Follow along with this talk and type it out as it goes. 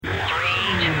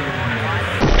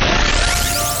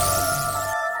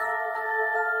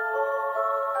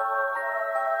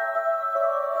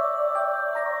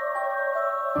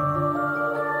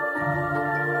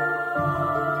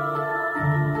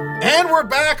And we're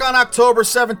back on October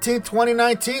 17th,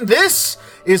 2019. This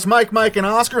is Mike, and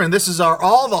Oscar, and this is our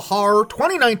All the Horror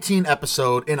 2019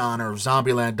 episode in honor of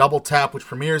Zombieland Double Tap, which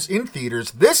premieres in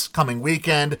theaters this coming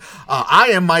weekend. I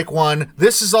am Mike 1.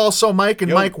 This is also Mike. And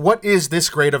Yo. Mike, what is this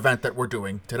great event that we're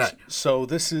doing today? So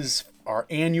this is our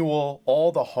annual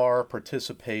All the Horror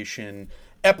participation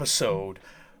episode.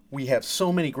 We have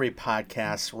so many great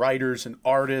podcasts, writers, and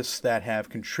artists that have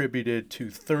contributed to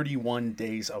 31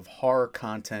 days of horror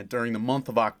content during the month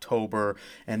of October,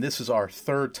 and this is our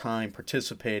third time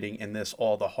participating in this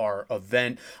All the Horror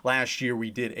event. Last year,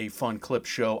 we did a fun clip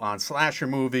show on slasher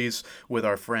movies with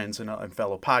our friends and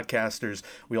fellow podcasters.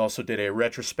 We also did a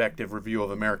retrospective review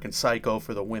of American Psycho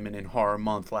for the Women in Horror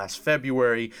Month last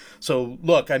February. So,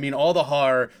 look, I mean, All the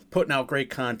Horror, putting out great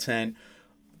content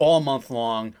all month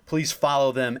long. Please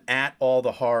follow them at All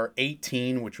the Horror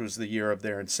 18, which was the year of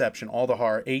their inception. All the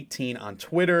Horror 18 on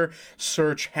Twitter.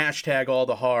 Search hashtag All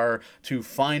the Horror to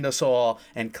find us all,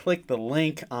 and click the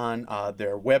link on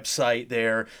their website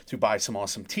there to buy some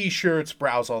awesome t-shirts,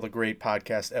 browse all the great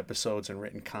podcast episodes and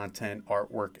written content,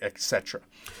 artwork, etc.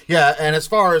 Yeah, and as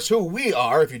far as who we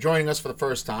are, if you're joining us for the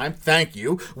first time, thank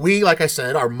you. We, like I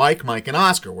said, are Mike, and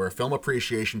Oscar. We're a film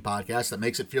appreciation podcast that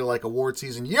makes it feel like award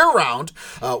season year-round.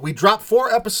 We drop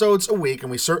 4 episodes a week, and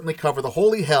we certainly cover the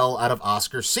holy hell out of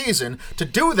Oscar season. To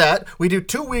do that, we do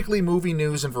 2 weekly movie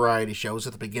news and variety shows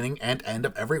at the beginning and end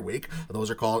of every week. Those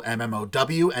are called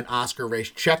MMOW and Oscar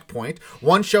Race Checkpoint.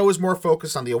 One show is more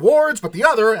focused on the awards, but the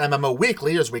other, MMO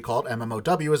Weekly, as we call it,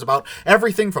 MMOW, is about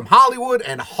everything from Hollywood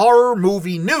and horror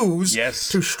movie news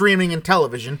to streaming and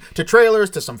television, to trailers,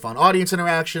 to some fun audience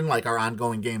interaction, like our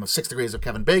ongoing game of 6 Degrees of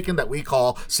Kevin Bacon that we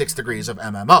call 6 Degrees of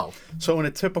MMO. So in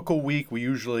a typical week,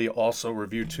 we usually also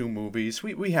review 2 movies.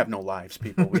 We have no lives,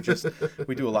 people.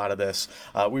 We do a lot of this.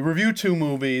 We review 2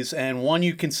 movies, and one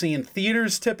you can see in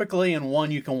theaters typically, and one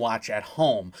you can watch at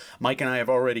home. Mike and I have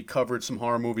already covered some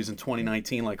horror movies in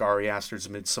 2019, like Ari Aster's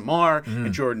Midsommar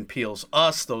and Jordan Peele's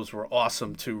Us. Those were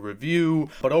awesome to review.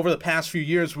 But over the past few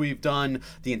years, we've done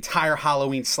the entire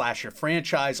Halloween slasher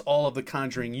franchise, all of the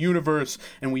Conjuring universe,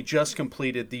 and we just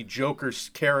completed the Joker's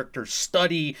character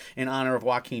study in honor of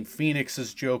Joaquin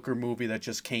Phoenix's Joker movie that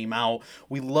just came out.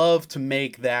 We love to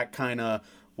make that kind of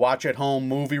watch at home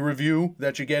movie review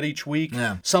that you get each week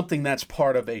something that's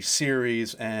part of a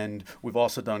series. And we've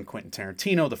also done Quentin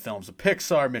Tarantino, the films of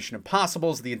Pixar, Mission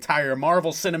Impossibles, the entire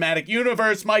Marvel Cinematic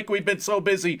Universe. Mike, we've been so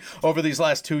busy over these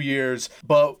last 2 years,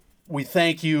 but we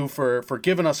thank you for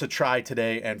giving us a try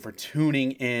today and for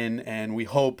tuning in, and we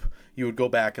hope you would go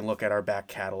back and look at our back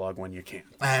catalog when you can.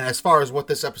 And as far as what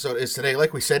this episode is today,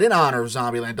 like we said, in honor of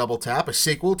Zombieland Double Tap, a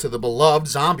sequel to the beloved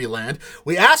Zombieland,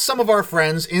 we asked some of our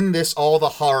friends in this All the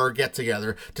Horror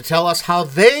get-together to tell us how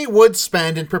they would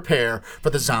spend and prepare for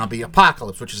the zombie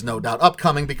apocalypse, which is no doubt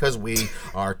upcoming because we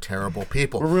are terrible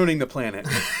people. We're ruining the planet.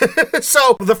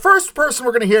 So the first person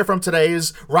we're going to hear from today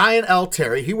is Ryan L.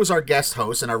 Terry. He was our guest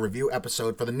host in our review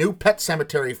episode for the new Pet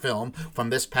Sematary film from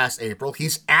this past April.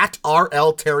 He's at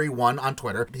RLTerry1 on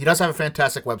Twitter. He does have a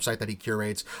fantastic website that he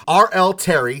curates. RL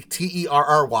Terry, Terry,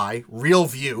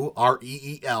 Realview,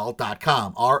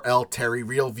 REEL.com.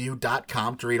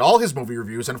 RLTerryRealview.com to read all his movie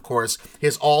reviews, and of course,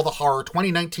 his All the Horror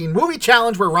 2019 movie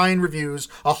challenge, where Ryan reviews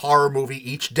a horror movie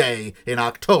each day in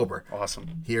October.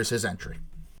 Awesome. Here's his entry.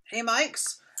 Hey,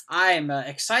 Mikes. I'm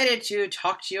excited to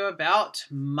talk to you about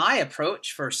my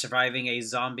approach for surviving a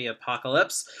zombie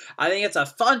apocalypse. I think it's a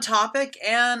fun topic,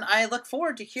 and I look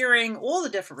forward to hearing all the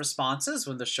different responses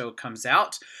when the show comes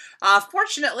out.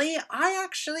 Fortunately, I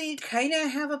actually kind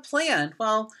of have a plan.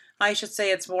 Well, I should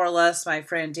say it's more or less my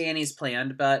friend Danny's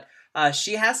plan, but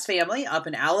she has family up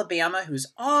in Alabama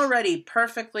who's already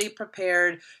perfectly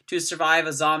prepared to survive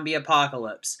a zombie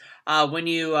apocalypse. When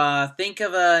you think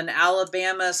of an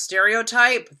Alabama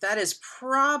stereotype, that is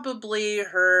probably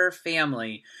her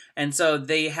family. And so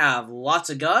they have lots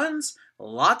of guns,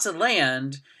 lots of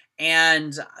land,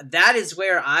 and that is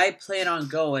where I plan on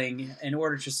going in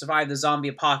order to survive the zombie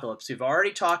apocalypse. We've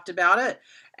already talked about it.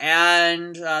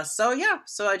 And so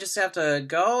I just have to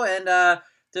go and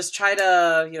just try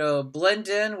to, blend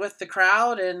in with the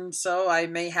crowd. And so I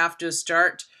may have to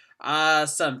start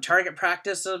some target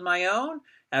practice of my own.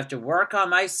 I have to work on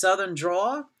my southern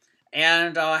drawl.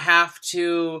 And I'll have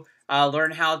to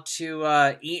learn how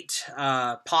to eat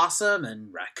possum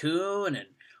and raccoon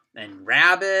and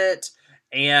rabbit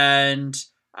and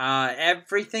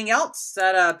everything else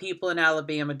that people in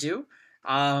Alabama do.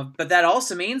 But that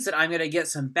also means that I'm going to get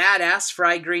some badass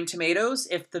fried green tomatoes,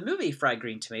 if the movie Fried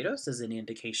Green Tomatoes is any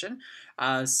indication.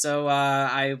 So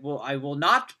I will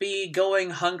not be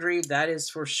going hungry, that is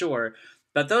for sure.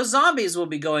 But those zombies will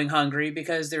be going hungry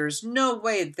because there's no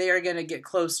way they are going to get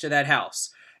close to that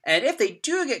house. And if they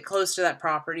do get close to that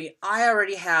property, I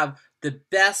already have the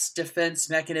best defense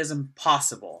mechanism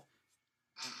possible.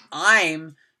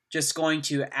 I'm just going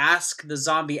to ask the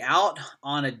zombie out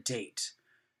on a date.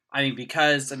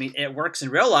 Because it works in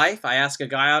real life. I ask a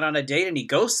guy out on a date and he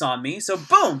ghosts on me. So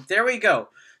boom, there we go.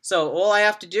 So all I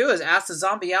have to do is ask the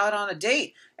zombie out on a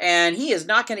date, and he is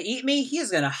not going to eat me. He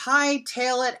is going to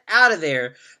hightail it out of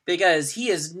there because he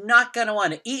is not going to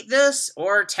want to eat this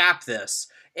or tap this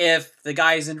if the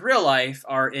guys in real life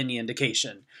are any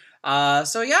indication.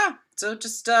 So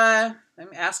just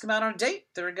ask him out on a date.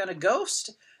 They're going to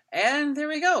ghost, and there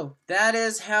we go. That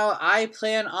is how I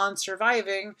plan on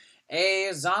surviving a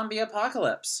zombie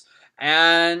apocalypse.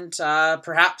 And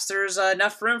perhaps there's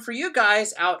enough room for you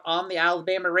guys out on the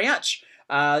Alabama ranch.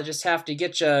 Just have to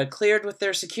get you cleared with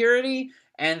their security,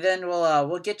 and then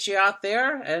we'll get you out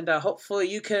there, and hopefully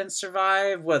you can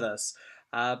survive with us.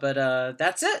 But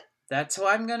that's it. That's how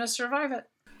I'm going to survive it.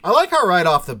 I like how right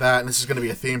off the bat, and this is going to be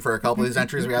a theme for a couple of these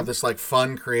entries, we have this like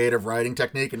fun, creative writing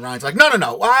technique, and Ryan's like, no,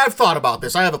 I've thought about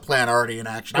this. I have a plan already in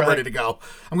action. I'm ready to go.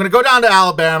 I'm going to go down to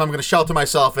Alabama. I'm going to shelter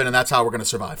myself in, and that's how we're going to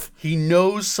survive. He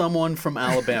knows someone from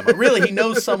Alabama. Really, he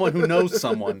knows someone who knows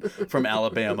someone from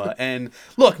Alabama. And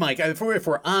look, Mike, if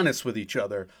we're honest with each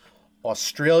other,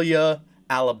 Australia,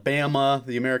 Alabama,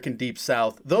 the American Deep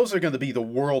South, those are going to be the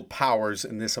world powers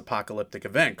in this apocalyptic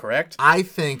event, correct? I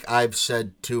think I've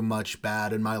said too much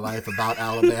bad in my life about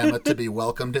Alabama to be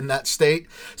welcomed in that state.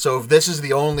 So if this is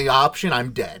the only option,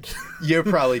 I'm dead. You're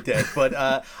probably dead. But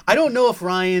I don't know if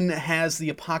Ryan has the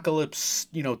apocalypse,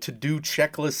 to-do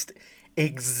checklist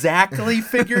exactly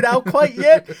figured out quite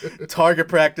yet. Target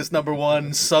practice number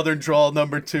 1, southern drawl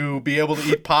number 2, be able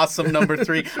to eat possum number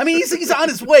 3. He's on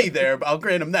his way there, I'll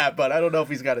grant him that, but I don't know if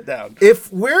he's got it down.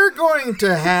 If we're going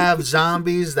to have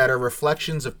zombies that are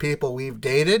reflections of people we've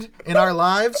dated in our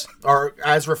lives, or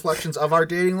as reflections of our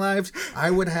dating lives,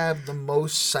 I would have the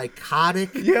most psychotic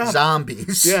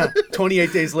zombies. Yeah,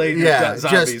 28 days later, zombies.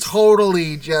 Just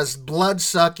totally just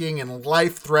blood-sucking and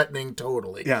life-threatening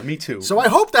totally. Yeah, me too. So I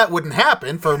hope that wouldn't happen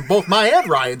for both my and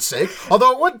Ryan's sake,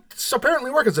 although it would apparently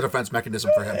work as a defense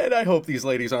mechanism for him. And I hope these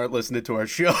ladies aren't listening to our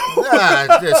show.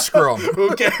 Screw them.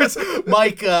 Who cares?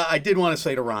 Mike, I did want to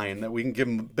say to Ryan that we can give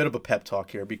him a bit of a pep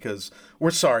talk here because we're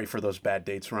sorry for those bad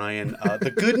dates, Ryan.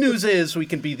 The good news is we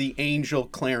can be the angel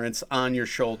Clarence on your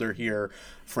shoulder here,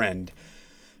 friend.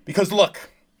 Because look,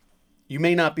 you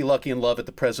may not be lucky in love at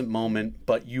the present moment,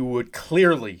 but you would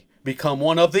clearly become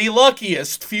one of the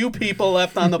luckiest few people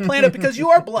left on the planet because you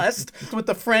are blessed with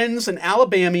the friends and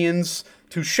Alabamians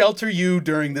to shelter you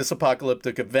during this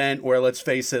apocalyptic event where, let's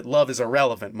face it, love is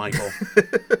irrelevant, Michael.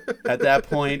 At that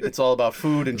point, it's all about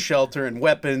food and shelter and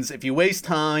weapons. If you waste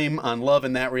time on love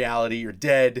in that reality, you're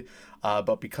dead.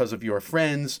 But because of your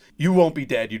friends, you won't be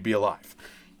dead, you'd be alive.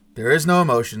 There is no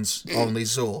emotions, only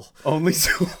Zool. Only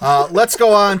Zool. Let's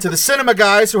go on to the Cinema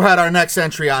Guys, who had our next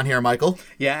entry on here, Michael.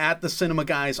 Yeah, at the Cinema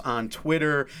Guys on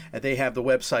Twitter. They have the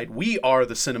website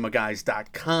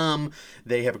wearethecinemaguys.com.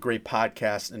 They have a great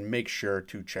podcast, and make sure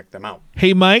to check them out.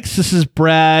 Hey, Mikes, this is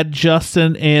Brad,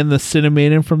 Justin, and the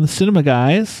Cinemaiden from the Cinema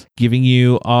Guys, giving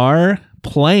you our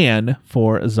plan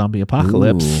for a zombie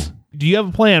apocalypse. Ooh. Do you have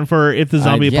a plan for if the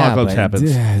zombie apocalypse happens?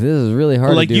 This is really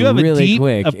hard to do you have really a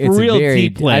quick. It's real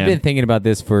deep plan. I've been thinking about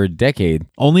this for a decade.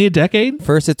 Only a decade?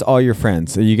 First, it's all your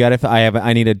friends. So you got to.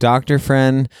 I need a doctor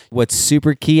friend. What's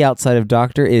super key outside of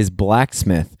doctor is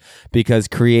blacksmith, because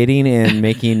creating and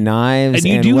making knives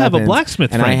and you do weapons, have a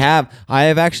blacksmith and friend. I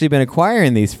have actually been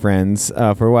acquiring these friends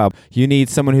for a while. You need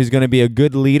someone who's going to be a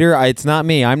good leader. It's not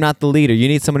me. I'm not the leader. You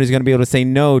need someone who's going to be able to say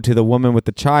no to the woman with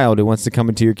the child who wants to come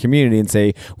into your community and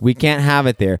say, we can't have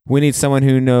it there. We need someone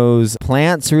who knows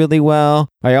plants really well.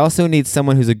 I also need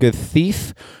someone who's a good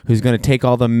thief, who's going to take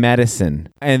all the medicine.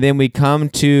 And then we come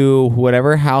to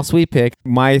whatever house we pick.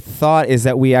 My thought is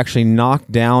that we actually knock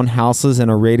down houses in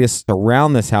a radius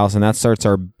around this house, and that starts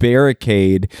our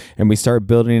barricade, and we start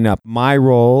building it up. My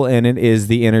role in it is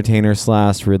the entertainer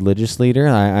 / religious leader.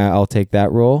 I'll take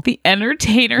that role. The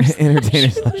entertainer /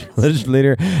 religious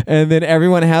leader. And then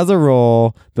everyone has a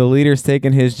role. The leader's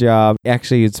taking his job.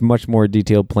 Actually, it's much more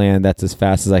detailed plan. That's as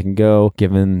fast as I can go,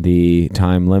 given the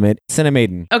time limit.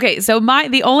 Cinemaiden. Okay, so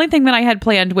the only thing that I had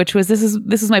planned, which was this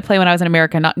is my plan when I was in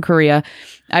America, not in Korea.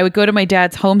 I would go to my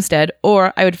dad's homestead,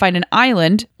 or I would find an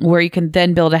island where you can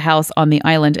then build a house on the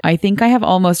island. I think I have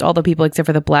almost all the people except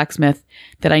for the blacksmith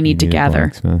that I need to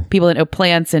gather. People that know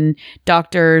plants and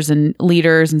doctors and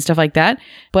leaders and stuff like that.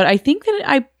 But I think that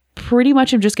I pretty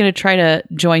much am just going to try to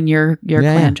join your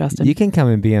clan, Justin. You can come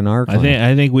and be in our clan.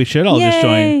 I think we should all just Yay.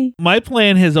 join. My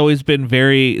plan has always been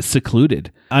very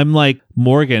secluded. I'm like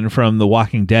Morgan from The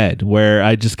Walking Dead, where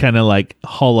I just kind of like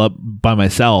haul up by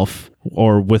myself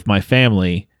or with my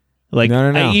family. Like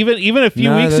No. Even a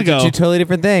few weeks those ago. are two totally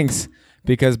different things.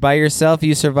 Because by yourself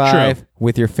you survive, True.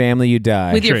 with your family you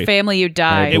die. With your True. family, you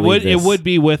die. I believe It this. would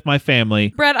be with my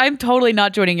family. Brad, I'm totally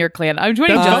not joining your clan. I'm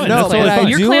joining That's Justin's fine. That's no, clan. but I fine.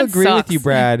 Your do clan agree sucks. with you,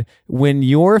 Brad. When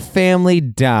your family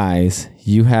dies,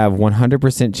 you have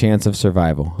 100% chance of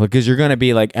survival because you're going to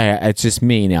be like, it's just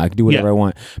me now. I can do whatever Yeah. I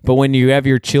want. But when you have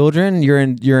your children, you're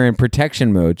in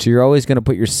protection mode. So you're always going to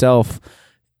put yourself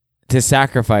to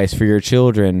sacrifice for your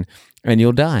children, and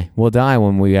you'll die. We'll die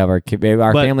when we have our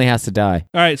But- family has to die.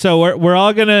 All right, so we're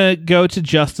all gonna go to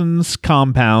Justin's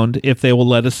compound if they will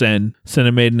let us in,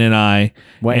 Cinemaiden and I,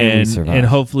 Well, and we survive. and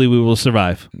hopefully we will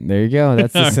survive. There you go.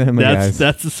 That's the cinema, guys.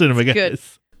 That's the cinema guys. Good.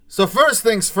 So first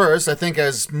things first, I think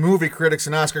as movie critics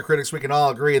and Oscar critics, we can all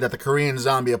agree that the Korean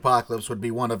zombie apocalypse would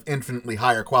be one of infinitely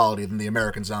higher quality than the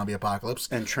American zombie apocalypse.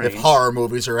 And if trains. horror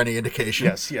movies are any indication.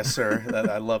 Yes, sir.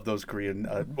 I love those Korean,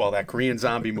 that Korean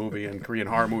zombie movie and Korean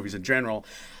horror movies in general.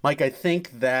 Mike, I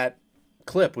think that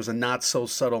clip was a not so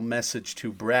subtle message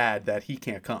to Brad that he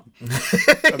can't come.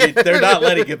 I mean, they're not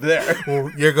letting him there.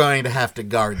 Well, you're going to have to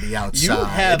guard the outside. You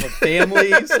have a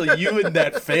family, so you and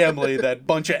that family, that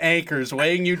bunch of anchors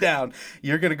weighing you down,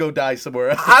 you're going to go die somewhere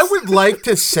else. I would like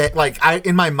to say,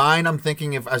 in my mind, I'm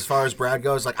thinking of, as far as Brad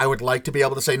goes, I would like to be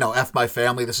able to say, no, F my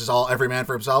family, this is all every man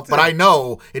for himself. But I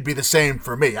know it'd be the same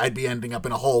for me. I'd be ending up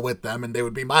in a hole with them, and they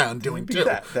would be my undoing, too.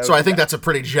 that would So I be think that. that's a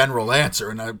pretty general answer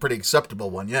and a pretty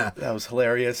acceptable one, yeah. That was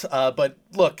hilarious. But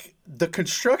look, the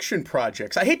construction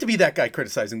projects, I hate to be that guy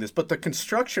criticizing this, but the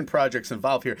construction projects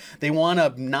involved here, they want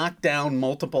to knock down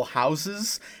multiple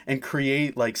houses and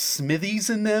create like smithies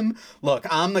in them. Look,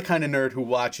 I'm the kind of nerd who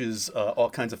watches all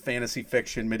kinds of fantasy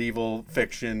fiction, medieval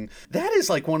fiction. That is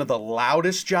like one of the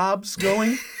loudest jobs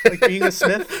going, like being a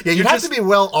smith. Yeah, you You're have just- to be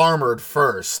well armored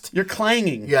first. You're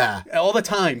clanging. Yeah. All the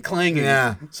time, clanging.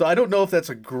 Yeah. So I don't know if that's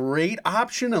a great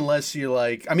option unless you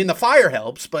like, I mean, the fire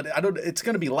helps, but it's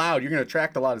going to be loud. You're going to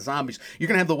attract a lot of zombies. You're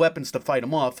going to have the weapons to fight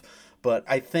them off. But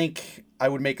I think I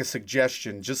would make a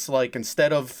suggestion, just like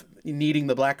instead of needing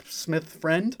the blacksmith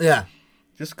friend, Yeah.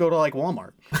 just go to like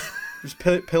Walmart. Just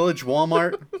pillage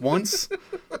Walmart once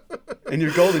and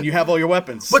you're golden. You have all your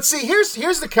weapons. But see, here's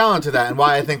the counter to that, and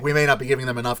why I think we may not be giving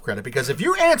them enough credit. Because if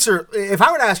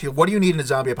I were to ask you, what do you need in a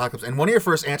zombie apocalypse, and one of your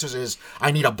first answers is,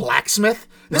 I need a blacksmith.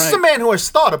 This is a Right. man who has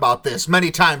thought about this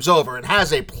many times over and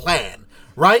has a plan,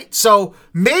 right? So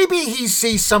maybe he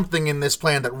sees something in this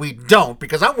plan that we don't.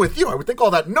 Because I'm with you. I would think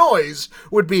all that noise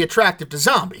would be attractive to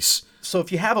zombies. So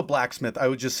if you have a blacksmith, I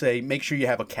would just say make sure you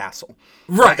have a castle.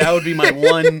 Right. That would be my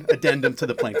one addendum to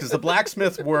the plan. Because the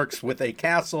blacksmith works with a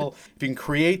castle. If you can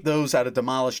create those out of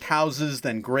demolished houses,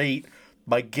 then great.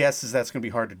 My guess is that's going to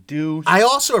be hard to do. I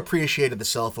also appreciated the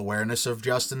self-awareness of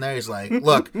Justin there. He's like,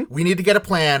 look, we need to get a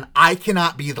plan. I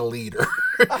cannot be the leader.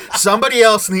 Somebody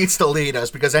else needs to lead us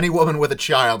because any woman with a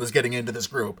child is getting into this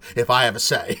group if I have a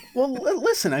say. Well,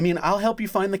 listen, I mean, I'll help you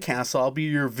find the castle. I'll be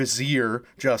your vizier,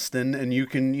 Justin, and you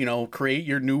can, create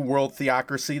your new world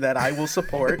theocracy that I will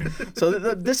support. So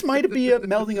this might be a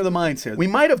melding of the minds here. We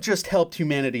might have just helped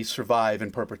humanity survive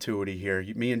in perpetuity here,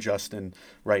 me and Justin,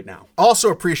 right now. Also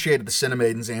appreciated the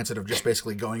Cinemaiden's answer of just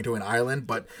basically going to an island,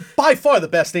 but By far the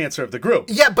best answer of the group.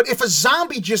 yeah, but if a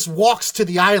zombie just walks to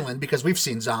the island, because we've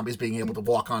seen zombies being able to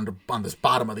walk on this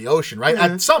bottom of the ocean, right?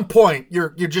 At some point, you're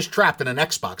just trapped in an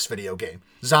Xbox video game,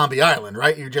 Zombie Island,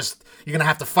 right? You're gonna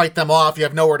have to fight them off. You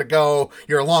have nowhere to go.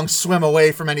 You're a long swim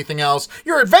away from anything else.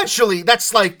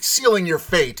 That's like sealing your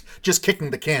fate, just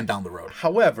kicking the can down the road.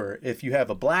 However, if you have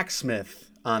a blacksmith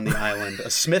on the island, a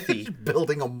smithy,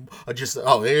 Building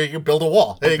there you build a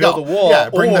wall. There you Build go. a wall, Yeah,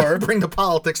 or- bring the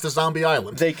politics to Zombie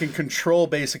Island. they can control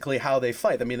basically how they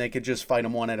fight. I mean, they could just fight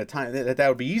them one at a time. That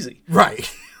would be easy. Right.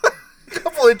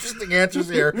 Couple interesting answers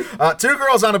here. Two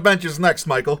Girls on a Bench is next,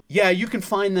 Michael. Yeah, you can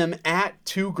find them at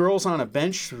Two Girls on a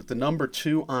Bench with the number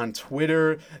 2 on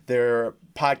Twitter. Their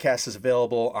podcast is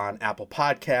available on Apple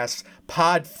Podcasts,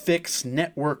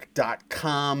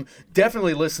 podfixnetwork.com.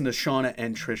 Definitely listen to Shauna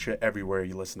and Trisha everywhere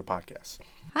you listen to podcasts.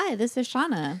 Hi, this is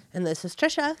Shauna, And this is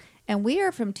Trisha. and we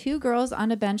are from Two Girls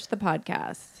on a Bench, the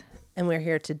podcast. And we're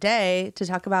here today to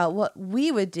talk about what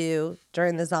we would do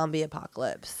during the zombie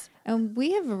apocalypse. And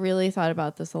we have really thought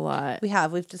about this a lot.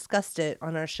 We've discussed it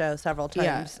on our show several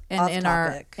times. and off in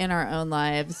topic. our own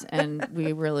lives, and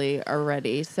we really are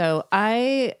ready. So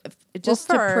I just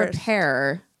Well, to first-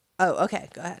 prepare. Oh, okay.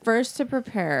 Go ahead. First, to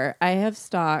prepare, I have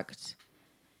stocked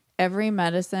every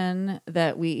medicine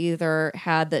that we either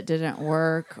had that didn't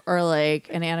work or like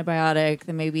an antibiotic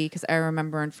that maybe, because I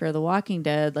remember in Fear the Walking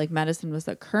Dead, like medicine was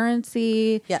a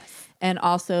currency. Yes. And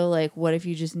also like, what if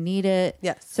you just need it?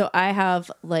 Yes. So I have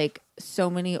like so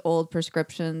many old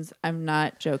prescriptions. I'm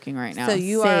not joking right now. So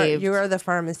you Saved. are the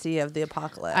pharmacy of the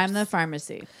apocalypse. I'm the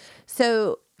pharmacy.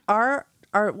 So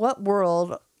what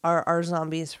world are our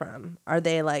zombies from? Are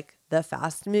they like the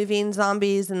fast moving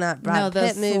zombies in that Brad the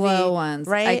Pitt movie? slow ones.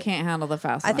 Right? I can't handle the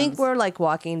fast ones. I think we're like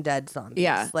Walking Dead zombies.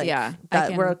 Yeah, Like yeah.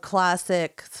 that we're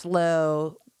classic,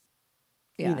 slow.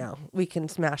 Yeah. You know, we can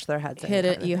smash their heads in. Hit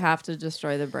kind it. of You thing. have to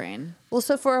destroy the brain. Well,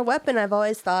 so for a weapon, I've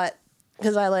always thought,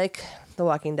 because I like The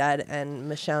Walking Dead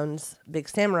and Michonne's big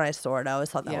samurai sword, I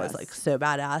always thought that was Yes. like so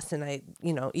badass. And I,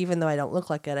 even though I don't look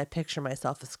like it, I picture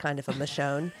myself as kind of a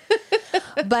Michonne.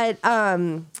 But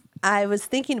I was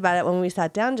thinking about it when we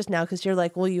sat down just now, because you're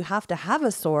like, well, you have to have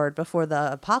a sword before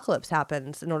the apocalypse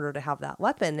happens in order to have that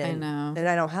weapon. And, know. And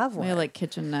I don't have We one. have like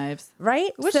kitchen knives,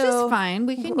 Right? which So- is fine.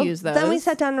 We can Well, use those. Then we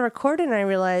sat down to record, and I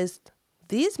realized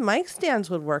these mic stands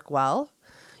would work well.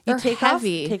 You They're take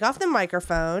heavy. take off the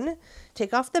microphone,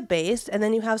 take off the base, and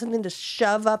then you have something to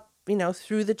shove up,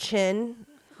 through the chin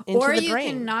into or the you brain.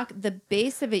 can knock the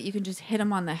base of it. You can just hit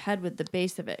them on the head with the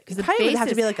base of it, because the Probably base would have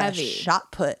to is be like heavy. a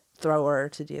shot put thrower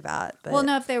to do that. But Well,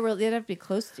 no, if they'd have to be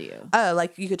close to you. oh,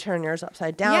 like you could turn yours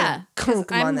upside down. Yeah, and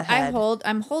clunk 'em on the head.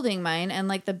 I'm holding mine, and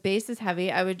like the base is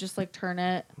heavy. I would just like turn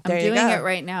it. There I'm you doing go. it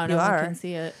right now. No You one are. can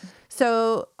see it.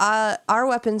 So our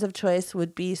weapons of choice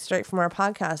would be straight from our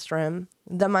podcast room,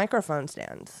 the microphone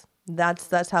stands.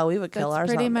 That's how we would kill our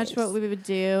That's pretty zombies. much what we would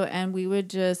do, and we would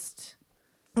just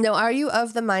No, are you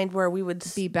of the mind where we would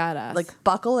be badass. like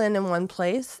buckle in one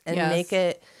place and Yes. make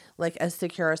it like as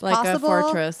secure as Like a possible?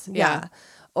 fortress, yeah.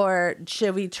 Or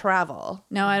should we travel?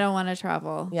 no, I don't want to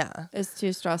travel. Yeah. It's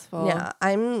too stressful. Yeah.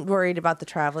 I'm worried about the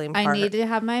traveling part. I need to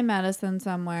have my medicine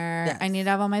somewhere. Yes. I need to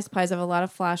have all my supplies. I have a lot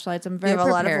of flashlights. I'm You very have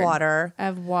a lot of prepared. water. I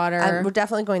have water. We're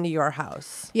definitely going to your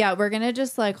house. Yeah, we're gonna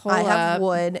just like hold I have up.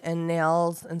 wood and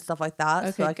nails and stuff like that,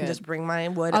 so Okay, I can good. just bring my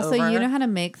wood Also, over. you know how to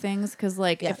make things, because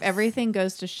like Yes. if everything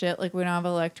goes to shit, like we don't have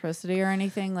electricity or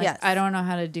anything, like Yes. I don't know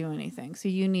how to do anything. So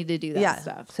you need to do that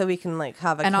stuff. so we can like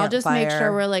have a And I'll just make sure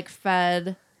campfire. we're like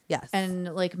fed yes,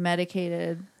 and like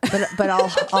medicated. but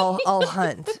I'll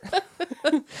hunt.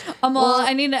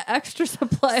 I need an extra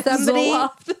supply of Somebody-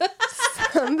 Zoloft.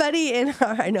 Somebody in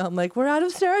our, I know, I'm like, we're out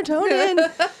of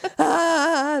serotonin.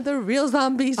 The real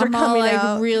zombies are I'm all coming like,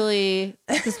 out. really,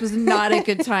 this was not a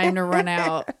good time to run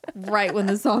out right when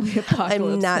the zombie apocalypse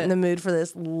I'm not hit. in the mood for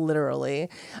this, literally.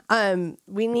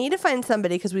 We need to find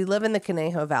somebody, because we live in the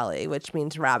Conejo Valley, which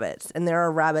means rabbits, and there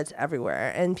are rabbits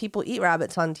everywhere, and people eat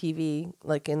rabbits on TV,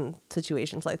 like in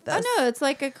situations like this. Oh no, it's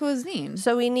like a cuisine.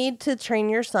 So we need to train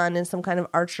your son in some kind of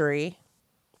archery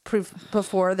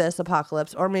before this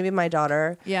apocalypse, or maybe my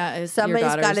daughter. Yeah,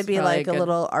 Somebody's got to be like a good.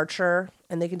 little archer,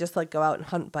 and they can just like go out and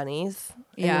hunt bunnies.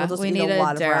 And Yeah, we'll just we eat need a a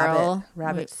lot of Daryl.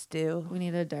 rabbit We- stew. We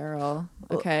need a Daryl.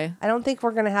 Okay. I don't think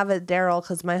we're gonna have a Daryl,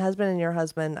 because my husband and your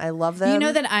husband, I love them. You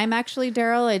know that I'm actually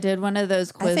Daryl. I did one of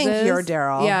those I quizzes. think you're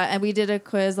Daryl. Yeah, and we did a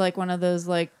quiz, like one of those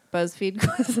like BuzzFeed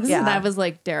quizzes, Yeah. and I was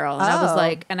like Daryl, and I was Oh.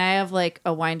 like, and I have like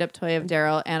a wind up toy of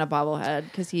Daryl and a bobblehead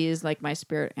because he is like my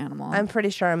spirit animal. I'm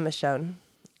pretty sure I'm Michonne.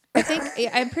 I think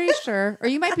I'm pretty sure, or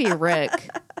you might be Rick.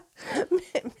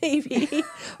 Maybe,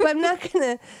 but I'm not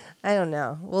gonna. I don't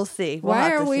know. We'll see. We'll Why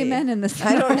have are to we see. men in this?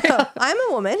 I don't know. I'm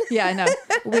a woman. Yeah, I know.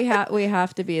 We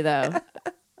have to be though.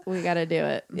 We got to do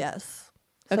it. Yes.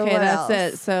 So Okay, what that's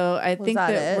else? it. So I Was think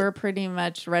that that it? we're pretty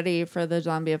much ready for the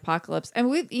zombie apocalypse. And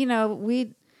we know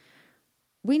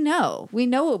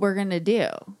what we're going to do,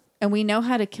 and we know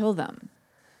how to kill them.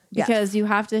 Yes. Because you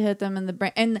have to hit them in the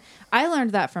brain. And I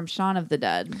learned that from Shaun of the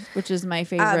Dead, which is my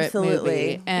favorite Absolutely.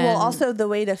 movie. And Well, also the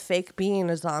way to fake being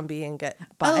a zombie and get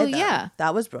by Oh, them. yeah.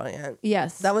 That was brilliant.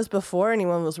 yes. That was before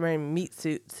anyone was wearing meat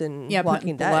suits and yeah, Walking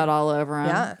putting Dead. blood all over them.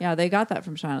 Yeah. Yeah, they got that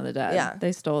from Shaun of the Dead. Yeah.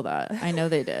 They stole that. I know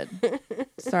they did.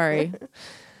 Sorry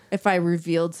if I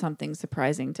revealed something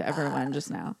surprising to everyone just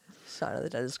now. Shaun of the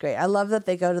Dead is great. I love that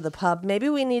they go to the pub. Maybe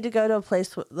we need to go to a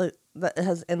place that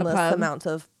has endless pub? amounts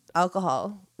of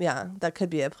alcohol. Yeah, that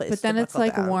could be a place. But then to it's buckle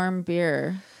like down. warm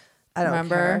beer. I don't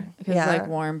Remember? care. Because Yeah, like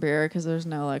warm beer because there's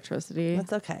no electricity.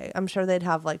 that's okay. I'm sure they'd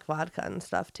have like vodka and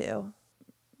stuff too.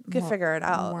 could figure it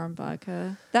out. Warm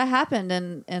vodka. That happened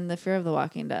in the Fear of the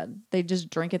Walking Dead. They just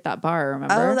drink at that bar,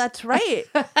 remember? Oh, that's right.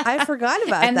 I forgot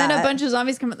about and that. then a bunch of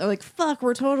zombies come up. They're like, fuck,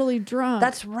 we're totally drunk.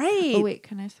 That's right. Oh, wait,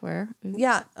 can I swear? Oops.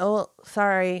 Yeah. Oh, well,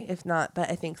 sorry if not, but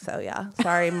I think so, yeah.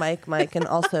 Sorry, Mike, and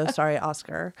also sorry,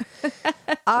 Oscar.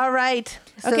 All right.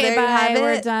 So Okay, there you bye. have it.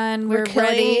 We're done. We're We're killing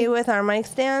ready. you with our mic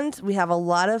stands. We have a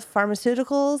lot of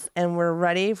pharmaceuticals, and we're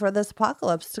ready for this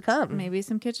apocalypse to come. Maybe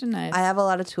some kitchen knives. I have a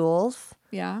lot of tools.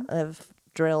 Yeah. I have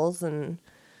drills and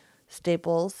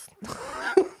staples.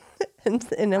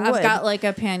 and a I've wood. got like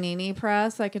a panini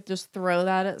press. I could just throw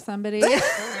that at somebody.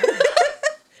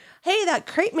 Hey, that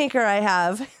crate maker I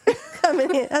have coming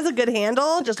in has a good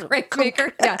handle. Just Crate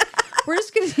maker. Yeah. We're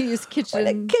just going to use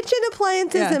kitchen. kitchen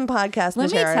appliances Yeah. and podcast Let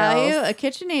materials. me tell you, a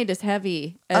KitchenAid is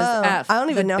heavy as F. I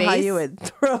don't even The know how base, you would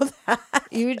throw that.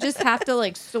 You would just have to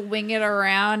like swing it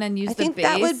around and use I the think base.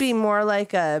 that would be more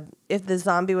like if the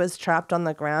zombie was trapped on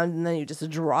the ground and then you just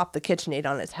drop the KitchenAid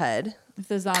on its head. If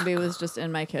the zombie was just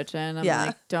in my kitchen, I'm Yeah.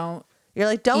 like, don't. You're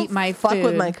like, don't Eat my fuck with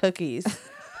food. my cookies.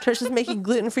 Trisha's making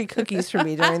gluten-free cookies for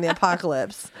me during the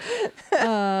apocalypse.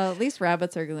 At least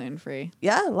rabbits are gluten free.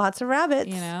 Yeah, lots of rabbits.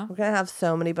 You know? We're going to have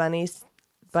so many bunnies.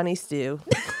 Bunny stew.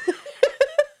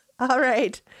 All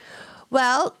right.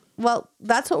 Well,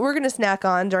 that's what we're going to snack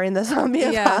on during the zombie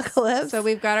apocalypse. So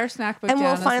we've got our snack book and down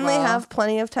we'll as finally well. have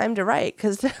plenty of time to write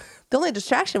because the only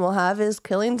distraction we'll have is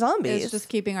killing zombies. It's just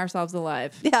keeping ourselves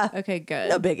alive. Yeah. Okay, good.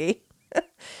 No biggie.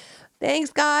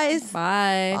 Thanks, guys.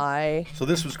 Bye. Bye. So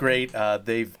this was great.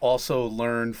 They've also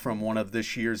learned from one of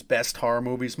this year's best horror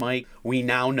movies, Mike. We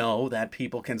now know that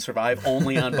people can survive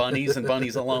only on bunnies and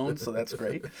bunnies alone, so that's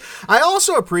great. I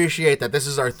also appreciate that this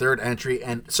is our third entry,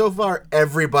 and so far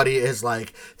everybody is like,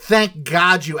 thank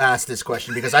God you asked this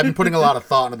question, because I've been putting a lot of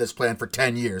thought into this plan for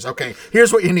 10 years. Okay,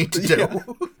 here's what you need to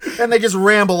do. And they just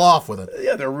ramble off with it.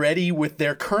 Yeah, they're ready with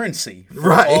their currency for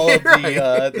Right, all of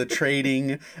right. the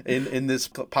trading in this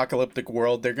apocalyptic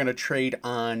world. They're going to trade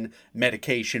on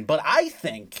medication, but I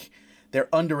think they're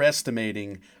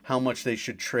underestimating how much they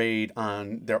should trade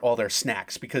on all their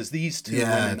snacks, because these two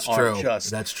women are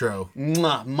just That's true.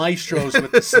 maestros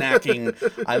with the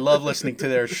snacking. I love listening to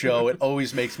their show. It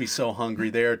always makes me so hungry.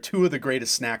 They are two of the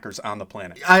greatest snackers on the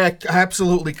planet. I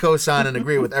absolutely co-sign and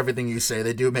agree with everything you say.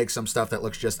 They do make some stuff that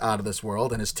looks just out of this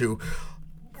world, and as two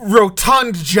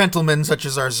rotund gentlemen such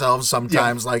as ourselves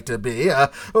sometimes like to be,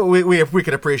 we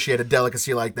could appreciate a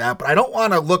delicacy like that. But I don't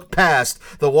want to look past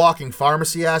the walking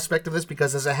pharmacy aspect of this,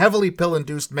 because as a heavily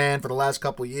pill-induced man for the last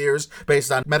couple of years,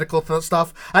 based on medical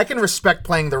stuff, I can respect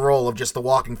playing the role of just the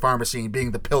walking pharmacy and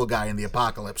being the pill guy in the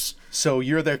apocalypse. So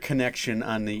you're their connection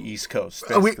on the East Coast.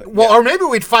 Or maybe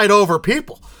we'd fight over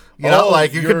people. You know,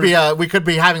 like we could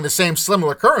be having the same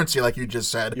similar currency, like you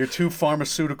just said. You're two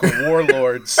pharmaceutical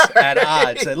warlords at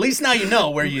odds. At least now you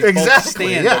know where you both Exactly.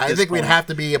 stand. Yeah, at I this think we'd point. have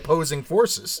to be opposing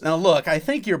forces. Now, look, I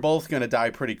think you're both going to die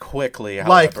pretty quickly, however,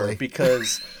 Likely.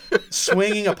 because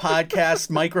swinging a podcast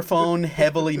microphone,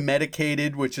 heavily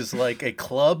medicated, which is like a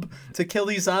club to kill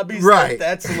these zombies, Right.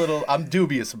 that's a little, I'm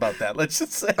dubious about that, let's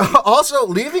just say. Also,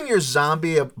 leaving your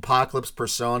zombie apocalypse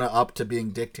persona up to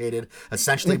being dictated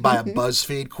essentially by a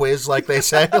BuzzFeed quiz, like they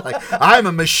say. Like, I'm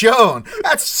a Michonne.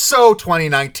 That's so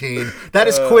 2019. That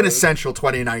is quintessential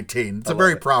 2019. It's a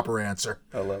very proper answer.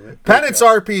 I love it. Penance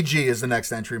RPG is the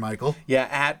next entry, Michael. Yeah,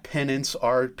 at Penance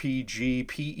RPG,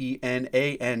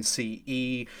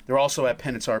 PENANCE. They're also at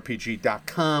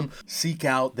penancerpg.com. Seek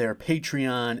out their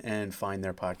Patreon and find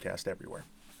their podcast everywhere.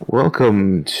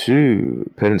 Welcome to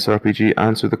Penance RPG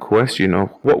Answer the Question of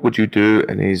what would you do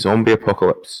in a zombie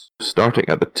apocalypse? Starting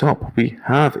at the top, we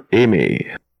have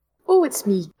Amy. Oh, it's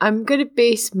me. I'm going to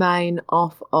base mine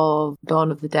off of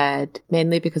Dawn of the Dead,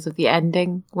 mainly because of the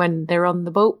ending when they're on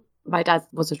the boat. My dad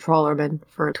was a trawlerman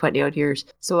for 20 odd years,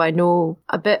 so I know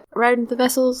a bit around the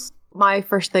vessels. My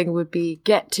first thing would be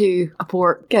get to a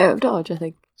port, get out of Dodge, I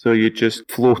think. So you just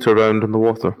float around in the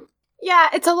water. Yeah,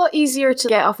 it's a lot easier to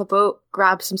get off a boat,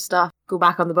 grab some stuff, go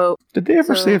back on the boat. Did they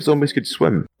ever So- say if zombies could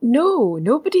swim? No,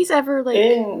 nobody's ever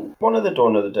In one of the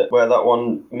Dawn of the Dead, where that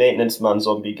one maintenance man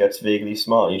zombie gets vaguely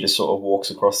smart, he just sort of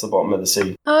walks across the bottom of the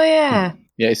sea. Oh yeah.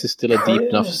 Yeah, it's still a deep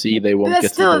enough sea they won't But get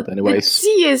that's to the boat the anyways.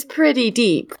 sea is pretty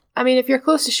deep. I mean, if you're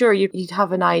close to shore, you'd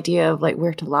have an idea of like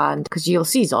where to land because you'll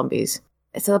see zombies.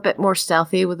 It's a bit more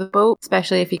stealthy with a boat,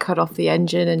 especially if you cut off the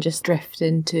engine and just drift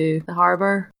into the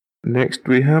harbour. Next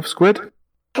we have Squid.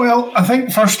 Well, I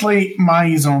think firstly,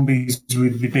 my zombies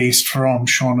would be based from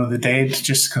Shaun of the Dead,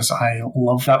 just because I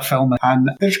love that film. And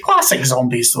there's classic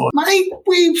zombies, though. My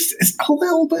waves is a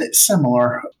little bit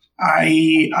similar.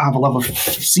 I have a love of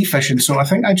sea fishing, so I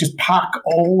think I just pack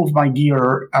all of my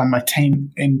gear and my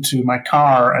tent into my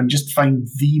car and just find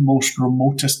the most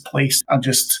remotest place and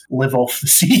just live off the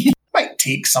sea. Might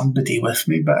take somebody with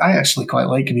me, but I actually quite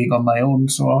like being on my own,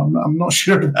 so I'm not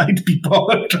sure that I'd be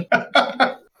bothered.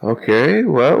 Okay,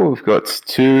 well, we've got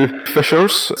 2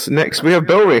 fishers. Next, we have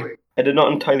Billy. In a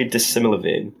not entirely dissimilar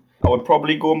vein, I would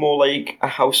probably go more like a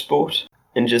houseboat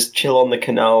and just chill on the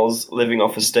canals, living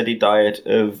off a steady diet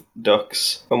of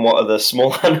ducks and what other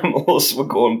small animals were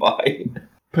going by.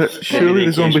 But surely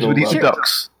the zombies would eat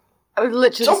ducks. I was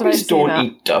literally Zombies don't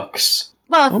eat ducks.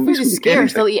 Well, if Zombies food is will eat scarce,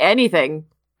 anything. they'll eat anything.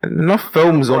 In enough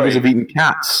films, zombies have eaten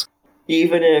cats.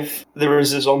 Even if there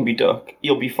is a zombie duck,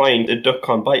 you'll be fine. A duck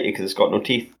can't bite you because it's got no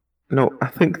teeth. No, I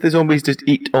think the zombies just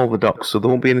eat all the ducks, so there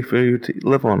won't be any food to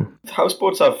live on.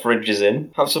 Houseboats have fridges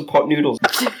in. Have some pot noodles.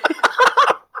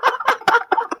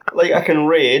 Like, I can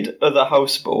raid other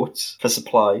houseboats for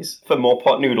supplies, for more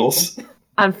pot noodles.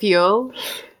 And fuel.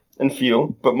 And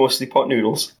fuel, but mostly pot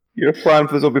noodles. Your plan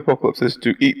for the zombie apocalypse is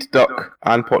to eat duck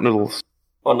and pot noodles.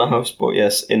 On a houseboat,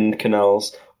 yes, in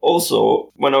canals.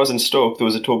 Also, when I was in Stoke, there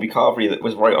was a Toby Carvery that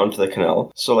was right onto the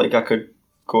canal, so like I could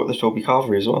go to the Toby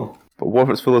Carvery as well. But what if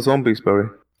it's full of zombies, Barry?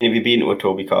 If you've been to a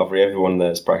Toby Carvery, everyone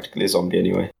there is practically a zombie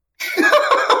anyway.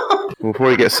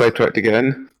 Before you get sidetracked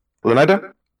again,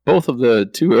 Leonida? Both of the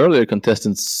 2 earlier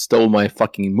contestants stole my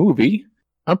fucking movie.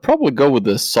 I'd probably go with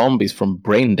the zombies from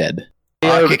Brain Dead.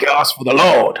 Kick ass for the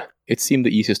Lord! It seemed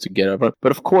the easiest to get over.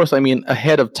 But of course, I mean,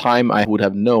 ahead of time, I would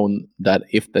have known that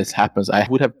if this happens, I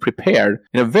would have prepared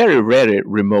in a very, very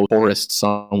remote forest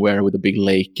somewhere with a big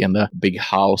lake and a big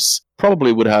house.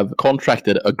 Probably would have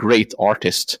contracted a great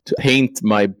artist to paint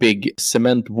my big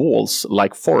cement walls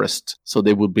like forest, so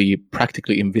they would be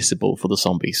practically invisible for the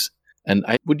zombies. And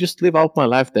I would just live out my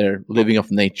life there, living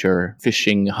off nature,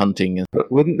 fishing, hunting.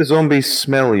 But wouldn't the zombies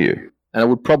smell you? And I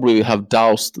would probably have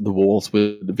doused the walls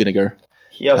with vinegar.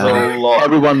 He has a lot.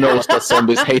 Everyone knows that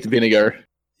zombies hate vinegar.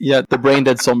 Yeah, the brain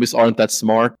dead zombies aren't that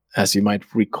smart, as you might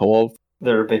recall.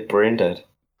 They're a bit brain dead.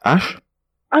 Ash?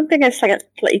 I'm going to take a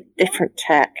slightly different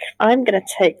tack. I'm going to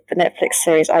take the Netflix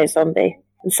series iZombie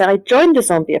and say I joined the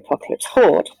zombie apocalypse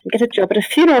horde and get a job at a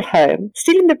funeral home,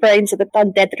 stealing the brains of the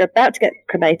undead that are about to get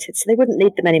cremated so they wouldn't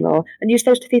need them anymore, and use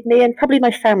those to feed me and probably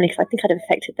my family, because I think I'd have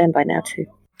affected them by now too.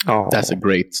 Oh. That's a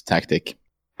great tactic.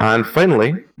 And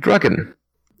finally, Dragon.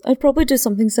 I'd probably do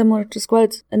something similar to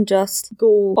Squid and just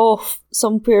go off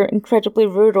somewhere incredibly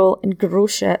rural and grow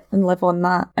shit and live on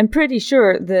that. I'm pretty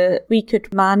sure that we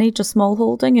could manage a small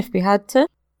holding if we had to.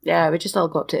 Yeah, we just all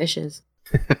go up to Ishes.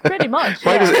 Pretty much.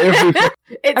 Why does every...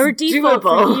 Our default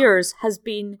doable. for years has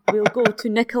been we'll go to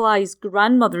Nikolai's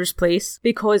grandmother's place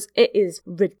because it is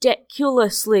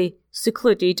ridiculously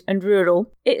secluded and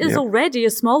rural. It is already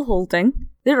a small holding.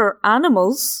 There are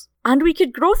animals. And we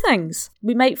could grow things.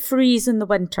 We might freeze in the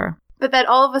winter. But then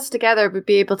all of us together would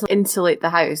be able to insulate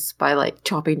the house by, like,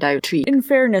 chopping down trees. In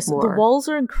fairness, more. the walls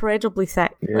are incredibly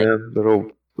thick. Yeah, they're all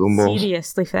walls.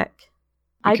 Seriously thick.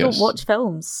 I don't watch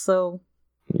films, so...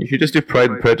 You should just do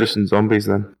Pride and Prejudice and Zombies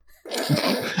then.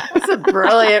 It's a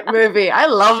brilliant movie. I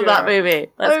love that movie.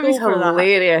 Let's That movie's go for that.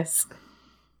 hilarious.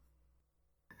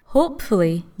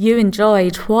 Hopefully, you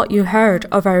enjoyed what you heard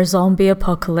of our zombie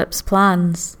apocalypse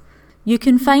plans. You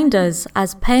can find us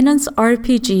as Penance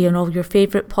RPG on all your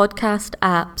favourite podcast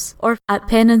apps or at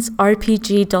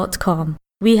penancerpg.com.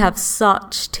 We have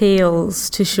such tales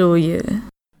to show you.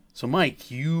 So, Mike,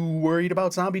 you worried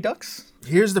about zombie ducks?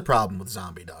 Here's the problem with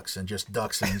zombie ducks and just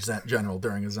ducks in general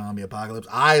during a zombie apocalypse.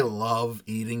 I love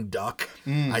eating duck.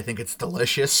 I think it's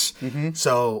delicious.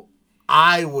 So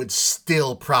I would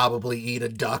still probably eat a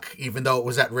duck, even though it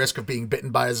was at risk of being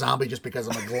bitten by a zombie just because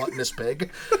I'm a gluttonous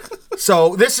pig.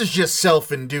 So this is just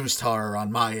self-induced horror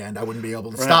on my end. I wouldn't be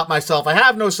able to stop myself. I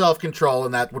have no self-control,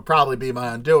 and that would probably be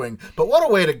my undoing. But what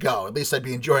a way to go. At least I'd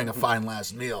be enjoying a fine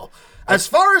last meal. As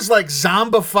far as, like,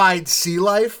 zombified sea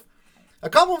life, a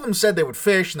couple of them said they would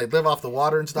fish and they'd live off the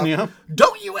water and stuff. Yeah.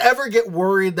 Don't you ever get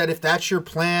worried that if that's your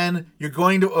plan, you're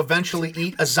going to eventually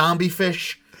eat a zombie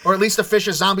fish? Or at least a fish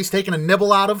a zombie's taking a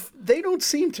nibble out of? They don't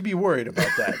seem to be worried about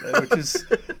that, which is,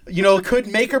 could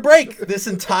make or break this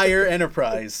entire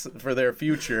enterprise for their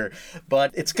future. But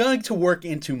it's going to work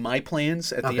into my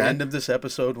plans at the end of this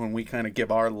episode when we kind of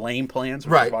give our lame plans,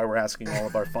 which is why we're asking all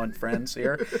of our fun friends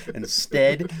here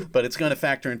instead. But it's going to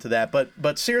factor into that.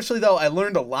 But seriously, though, I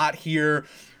learned a lot here.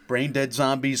 Brain Dead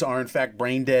Zombies Are in Fact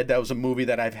Brain Dead. That was a movie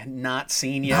that I've not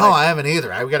seen yet. No, I haven't either.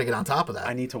 We got to get on top of that.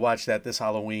 I need to watch that this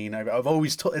Halloween. I've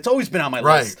always it's always been on my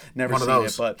Right. list. Never One of seen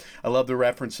those. it, but I love the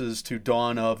references to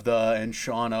Dawn of the and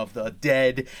Shaun of the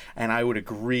Dead, and I would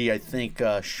agree. I think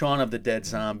Shaun of the Dead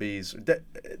zombies.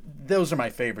 Those are my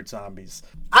favorite zombies.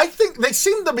 I think they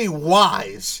seem to be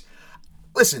wise.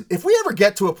 Listen, if we ever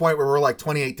get to a point where we're like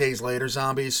 28 days later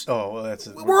zombies,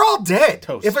 we're all dead.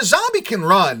 Toast. If a zombie can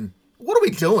run, what are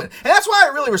we doing? And that's why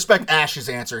I really respect Ash's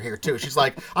answer here, too. She's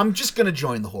like, I'm just going to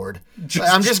join the Horde.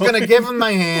 I'm just going to give them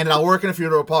my hand, and I'll work in a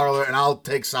funeral parlor, and I'll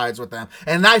take sides with them.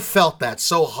 And I felt that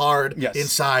so hard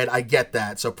inside. I get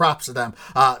that. So props to them.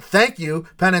 Thank you,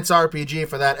 Penance RPG,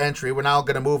 for that entry. We're now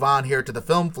going to move on here to the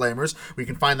Film Flamers. We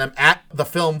can find them at the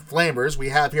Film Flamers. We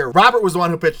have here, Robert was the one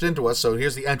who pitched into us, so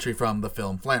here's the entry from the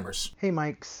Film Flamers. Hey,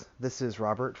 Mikes. This is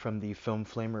Robert from the Film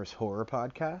Flamers Horror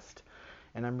Podcast.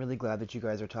 And I'm really glad that you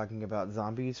guys are talking about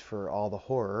zombies for all the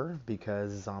horror,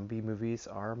 because zombie movies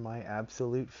are my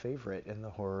absolute favorite in the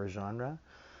horror genre.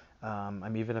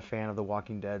 I'm even a fan of The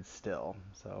Walking Dead still.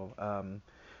 So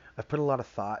I've put a lot of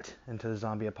thought into the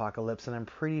zombie apocalypse, and I'm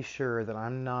pretty sure that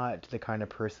I'm not the kind of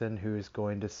person who's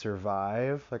going to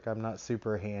survive. Like, I'm not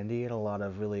super handy in a lot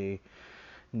of really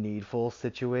needful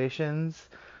situations.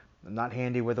 I'm not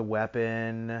handy with a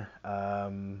weapon.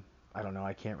 I don't know,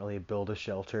 I can't really build a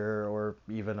shelter or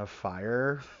even a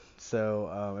fire, so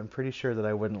I'm pretty sure that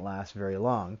I wouldn't last very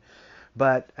long.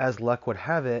 But as luck would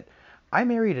have it, I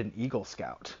married an Eagle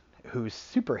Scout who's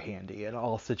super handy in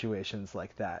all situations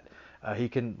like that. He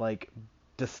can, like,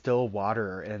 distill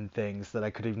water and things that I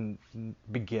couldn't even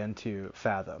begin to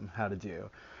fathom how to do.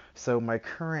 So my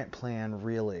current plan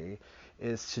really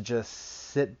is to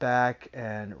just sit back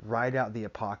and ride out the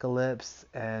apocalypse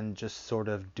and just sort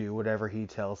of do whatever he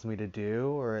tells me to do,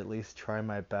 or at least try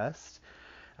my best.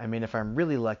 I mean, if I'm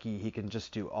really lucky, he can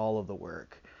just do all of the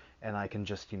work, and I can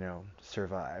just,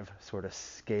 survive, sort of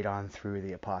skate on through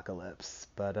the apocalypse.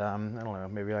 But, I don't know,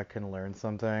 maybe I can learn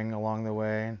something along the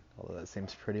way, although that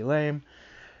seems pretty lame.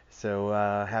 So,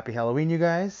 happy Halloween, you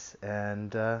guys,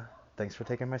 and thanks for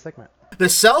taking my segment. The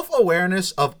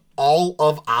self-awareness of all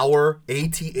of our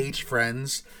ATH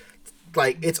friends,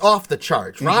 like, it's off the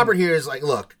charts. Mm-hmm. Robert here is like,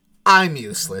 look, I'm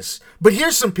useless, but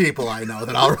here's some people I know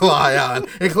that I'll rely on,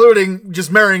 including just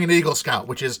marrying an Eagle Scout,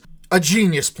 which is a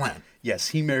genius plan. Yes,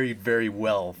 he married very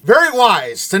well. Very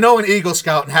wise to know an Eagle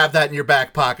Scout and have that in your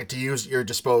back pocket to use at your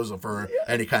disposal for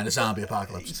any kind of zombie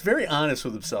apocalypse. He's very honest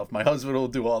with himself. My husband will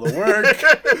do all the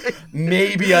work.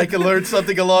 Maybe I can learn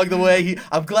something along the way.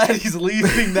 I'm glad he's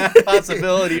leaving that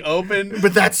possibility open.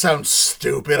 But that sounds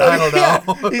stupid. I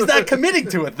don't know. He's not committing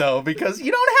to it, though, because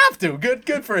you don't have to.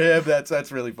 Good for him.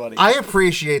 That's really funny. I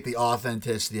appreciate the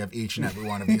authenticity of each and every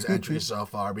one of these entries so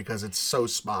far, because it's so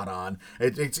spot on.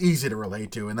 It's easy to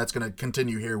relate to, and that's going to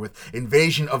continue here with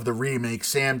Invasion of the Remake,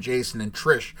 Sam, Jason, and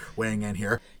Trish weighing in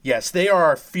here. Yes, they are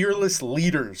our fearless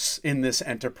leaders in this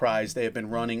enterprise. They have been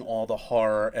running all the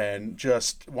horror, and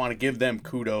just want to give them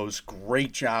kudos.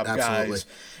 Great job, guys.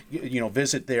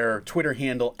 Visit their Twitter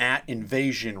handle at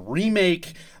Invasion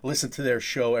Remake. Listen to their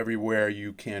show everywhere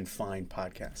you can find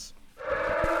podcasts.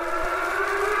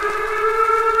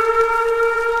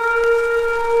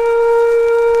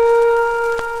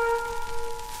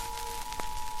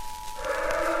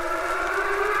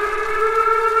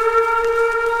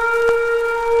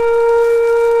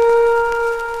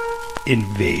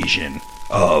 Invasion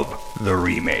of the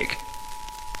Remake.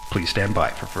 Please stand by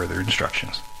for further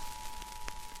instructions.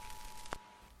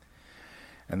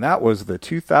 And that was the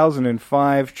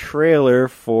 2005 trailer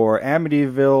for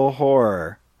Amityville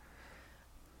Horror.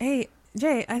 Hey,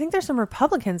 Jay, I think there's some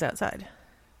Republicans outside.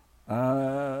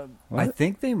 I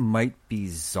think they might be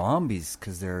zombies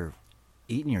because they're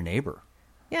eating your neighbor.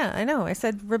 Yeah, I know. I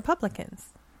said Republicans.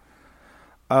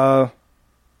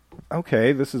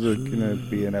 Okay, this is going to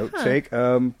be an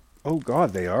outtake. Oh,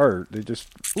 God, they are. They just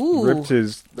ripped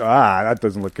his... that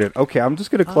doesn't look good. Okay, I'm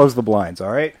just going to close the blinds,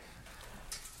 all right?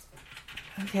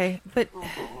 Okay, but,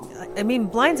 I mean,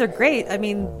 blinds are great. I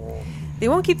mean, they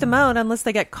won't keep them out unless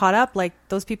they get caught up like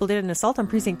those people did in Assault on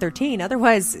Precinct 13.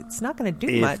 Otherwise, it's not going to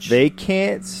do much. If they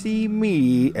can't see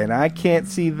me and I can't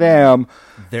see them...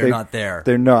 They're not there.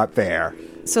 They're not there.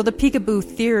 So the peekaboo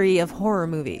theory of horror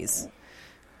movies...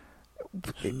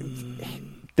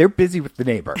 They're busy with the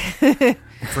neighbor.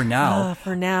 For now.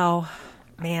 For now.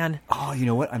 Man. Oh, you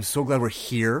know what? I'm so glad we're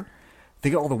here.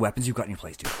 Think of all the weapons you've got in your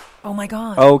place, dude. Oh, my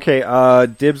God. Okay,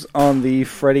 dibs on the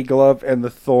Freddy glove and the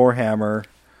Thor hammer.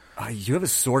 You have a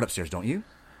sword upstairs, don't you?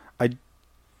 I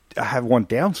have one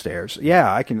downstairs.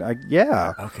 Yeah, I can.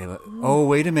 Yeah. Okay. Oh,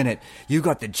 wait a minute. You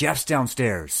got the Jeffs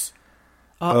downstairs.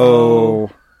 Uh-oh.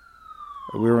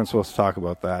 We weren't supposed to talk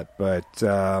about that, but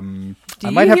I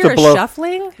Do might you have hear to a blow.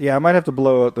 shuffling? Yeah, I might have to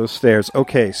blow out those stairs.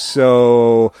 Okay,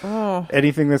 so Oh.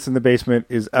 anything that's in the basement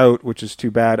is out, which is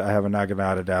too bad. I have a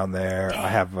Naginata down there. I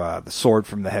have the sword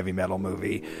from the Heavy Metal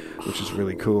movie, which is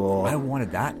really cool. I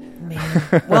wanted that.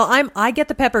 Well, I get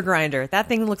the pepper grinder. That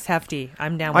thing looks hefty.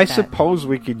 I'm down with I that. suppose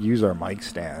we could use our mic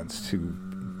stands to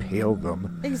impale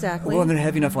them. Exactly. Well, and they're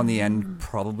heavy enough on the end.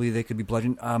 Probably they could be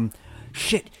bludgeoned.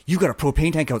 Shit, you got a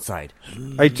propane tank outside.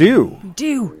 I do.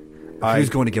 Who's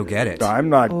going to go get it? I'm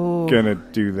not Oh. gonna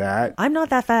do that. I'm not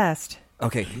that fast.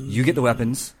 Okay, you get the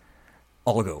weapons.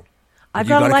 I'll go. I've You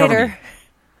got a gotta cover lighter. me.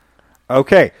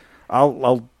 Okay,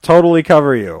 I'll totally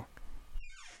cover you.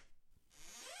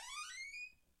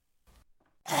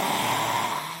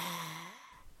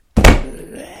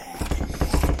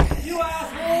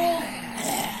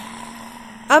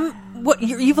 What?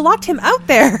 You've locked him out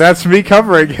there. That's me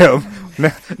covering him.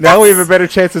 Now we have a better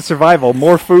chance of survival.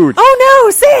 More food. Oh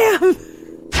no, Sam!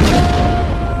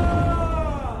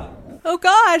 Oh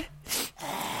God,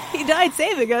 he died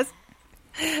saving us.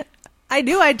 I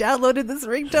knew I downloaded this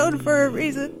ringtone for a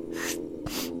reason.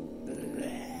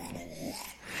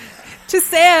 To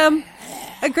Sam,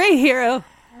 a great hero.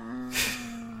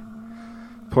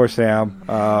 Poor Sam.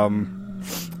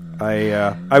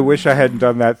 I wish I hadn't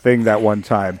done that thing that one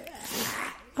time.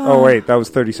 Oh wait, that was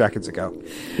 30 seconds ago.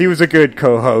 He was a good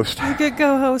co-host. A good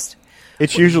co-host.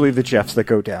 It's usually the Jeffs that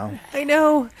go down. I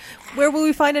know. Where will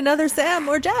we find another Sam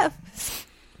or Jeff?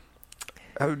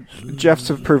 Jeffs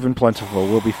have proven plentiful.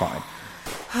 We'll be fine.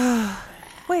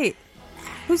 Wait,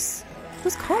 who's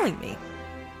calling me?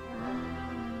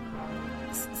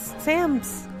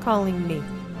 Sam's calling me.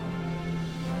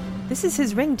 This is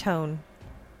his ringtone.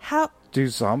 How? Do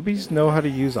zombies know how to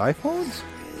use iPhones?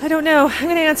 I don't know. I'm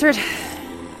gonna answer it.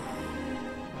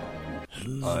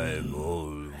 I'm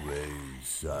always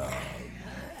Sam.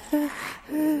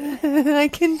 I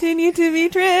continue to be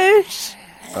Trish.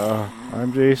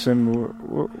 I'm Jason.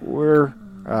 We're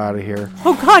out of here.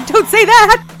 Oh God! Don't say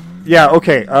that. Yeah.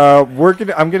 Okay. We're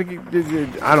gonna. I'm gonna.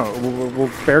 I don't know.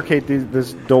 We'll barricade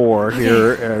this door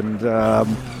here, and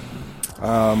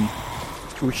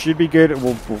we should be good.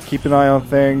 We'll keep an eye on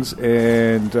things,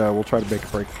 and we'll try to make a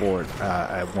break for it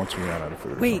once we run out of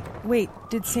food. Wait.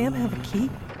 Did Sam have a key?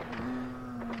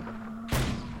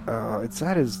 It's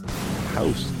at his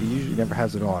house. He usually never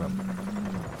has it on him.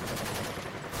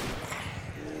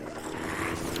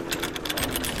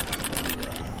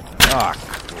 Ah,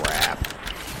 crap.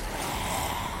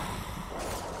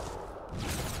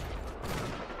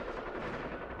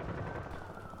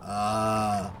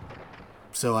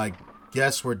 So I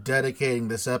guess we're dedicating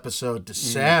this episode to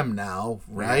Sam now,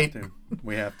 right?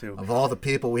 We have to. Of all the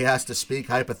people we asked to speak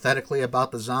hypothetically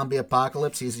about the zombie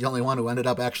apocalypse, he's the only one who ended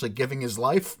up actually giving his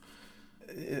life.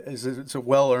 It's a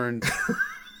well-earned,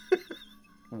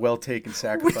 well-taken We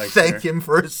sacrifice. thank there. him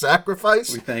for his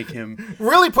sacrifice. We thank him.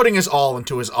 Really putting his all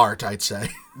into his art, I'd say.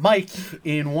 Mike,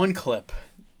 in one clip,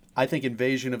 I think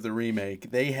Invasion of the Remake,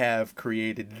 they have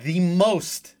created the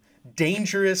most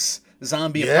dangerous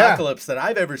zombie apocalypse that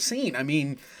I've ever seen. I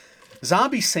mean,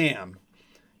 Zombie Sam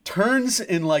turns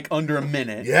in like under a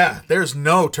minute. Yeah, there's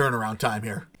no turnaround time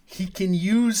here. He can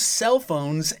use cell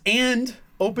phones and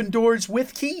open doors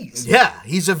with keys. Yeah,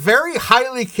 he's a very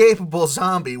highly capable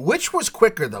zombie. Which was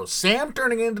quicker, though? Sam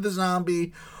turning into the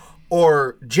zombie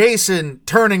or Jason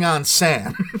turning on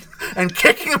Sam and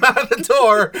kicking him out of the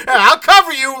door? I'll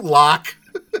cover you, lock.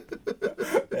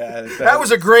 That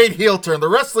was a great heel turn. The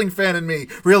wrestling fan in me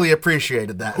really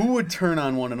appreciated that. Who would turn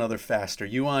on one another faster,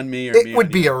 you on me or me It would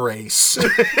on be you? a race.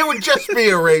 It would just be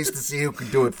a race to see who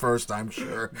could do it first, I'm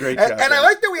sure. Great And, job, and I guys.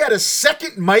 like that we had a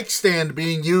second mic stand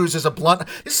being used as a blunt.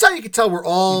 This is how you can tell we're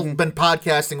all been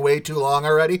podcasting way too long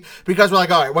already, because we're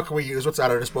like, all right, what can we use? What's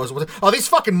at our disposal? Oh, these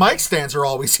fucking mic stands are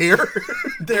always here.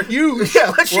 They're huge.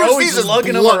 Yeah, let's We're use always these as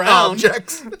lugging them blunt around.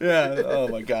 objects. Yeah. Oh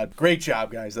my God. Great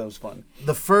job, guys. That was fun.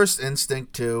 The first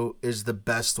instinct, too, is the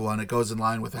best one. It goes in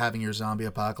line with having your zombie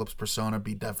apocalypse persona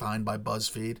be defined by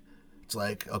BuzzFeed. It's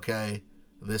like, okay,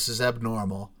 this is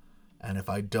abnormal, and if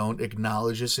I don't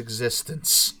acknowledge its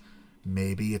existence,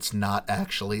 maybe it's not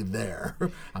actually there.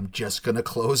 I'm just going to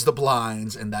close the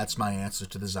blinds, and that's my answer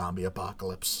to the zombie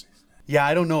apocalypse. Yeah,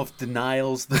 I don't know if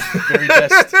denial's the very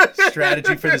best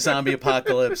strategy for the zombie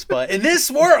apocalypse, but in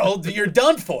this world, you're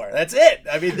done for. That's it.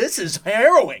 I mean, this is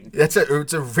harrowing. It's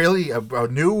a really a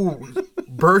new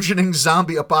burgeoning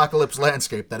zombie apocalypse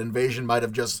landscape that Invasion might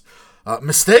have just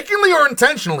mistakenly or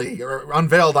intentionally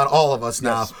unveiled on all of us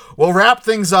now. Yes. We'll wrap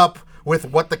things up with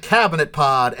what the Cabinet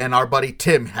Pod and our buddy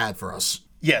Tim had for us.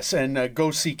 Yes, and go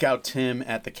seek out Tim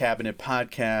at The Cabinet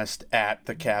Podcast, at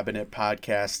The Cabinet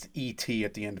Podcast, ET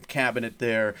at the end of Cabinet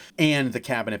there, and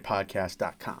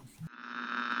thecabinetpodcast.com.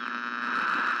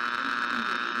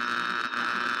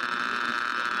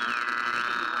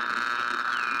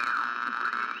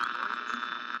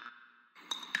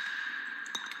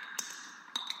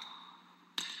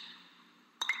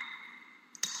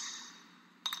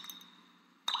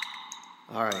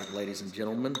 All right, ladies and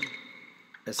gentlemen,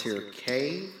 this here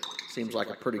cave seems like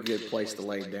a pretty good place to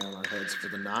lay down our heads for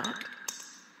the night.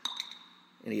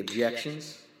 Any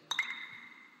objections?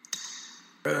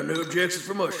 No objections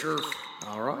from us, Sheriff.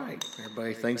 All right,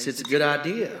 everybody thinks it's a good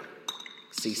idea.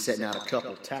 See, setting out a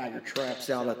couple tiger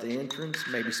traps out at the entrance,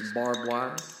 maybe some barbed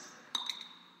wire.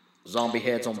 Zombie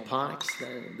heads on pikes.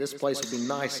 This place would be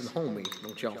nice and homey,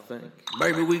 don't y'all think?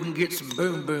 Maybe we can get some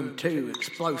boom boom too,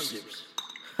 explosives.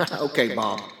 Okay,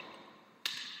 Bob.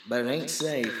 But it ain't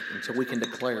safe until we can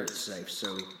declare it safe,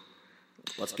 so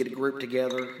let's get a group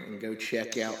together and go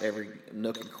check out every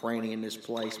nook and cranny in this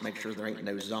place, make sure there ain't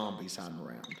no zombies hiding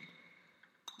around.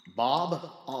 Bob,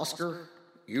 Oscar,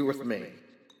 you with me.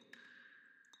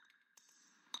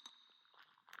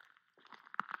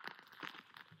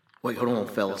 Wait, hold on,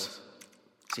 fellas.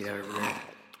 See that over there?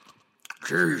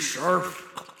 Cheers, Sheriff.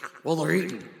 Well, they're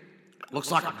eating. Looks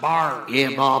like a bar.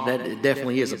 Yeah, Bob, that it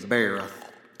definitely is a bear. I'm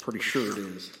pretty sure it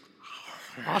is.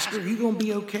 Oscar, you gonna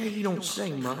be okay? You don't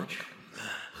sing much.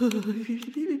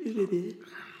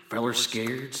 Feller's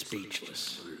scared,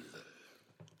 speechless.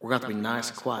 We're gonna have to be nice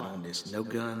and quiet on this. No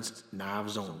guns,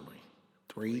 knives only.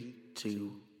 3,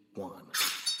 2, 1.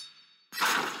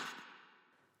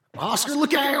 Oscar,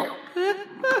 look out!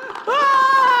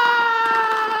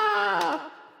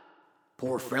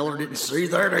 Poor feller didn't see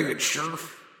that, ain't it,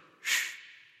 Sheriff? Shh.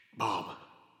 Bob,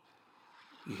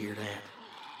 you hear that?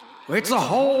 It's a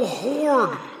whole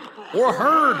horde or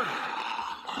herd.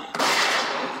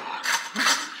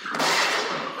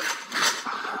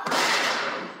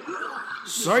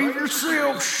 Save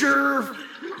yourself, Sheriff.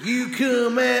 You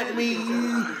come at me,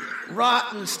 you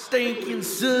rotten, stinking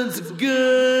sons of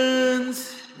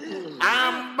guns.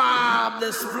 I'm Bob,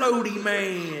 the floaty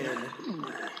man.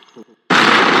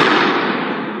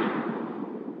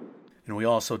 And we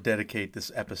also dedicate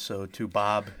this episode to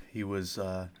Bob. He was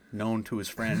known to his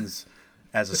friends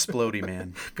as a splody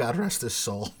man. God rest his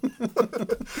soul.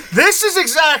 This is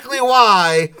exactly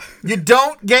why you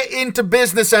don't get into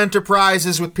business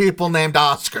enterprises with people named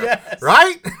Oscar. Yes.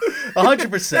 Right? 100%.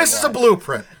 This is a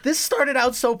blueprint. This started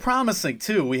out so promising,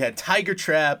 too. We had tiger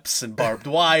traps and barbed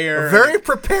wire. A very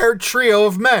prepared trio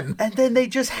of men. And then they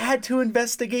just had to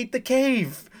investigate the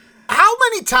cave. How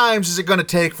many times is it going to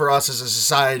take for us as a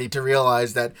society to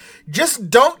realize that just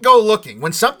don't go looking?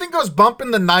 When something goes bump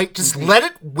in the night, just let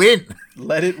it win.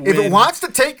 Let it win. If it wants to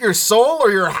take your soul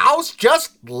or your house,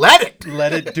 just let it.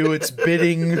 Let it do its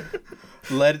bidding.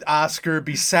 Let Oscar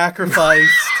be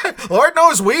sacrificed. Lord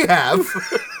knows we have.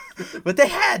 But they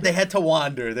had to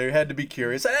wander. They had to be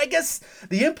curious. And I guess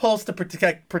the impulse to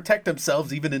protect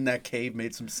themselves, even in that cave,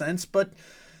 made some sense. But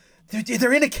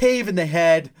they're in a cave and they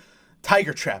had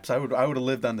tiger traps. I would have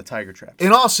lived on the tiger traps.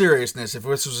 In all seriousness, if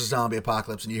this was a zombie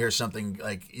apocalypse and you hear something,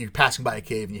 like you're passing by a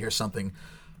cave and you hear something,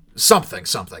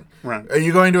 right. Are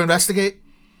you going to investigate?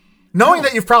 Knowing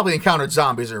that you've probably encountered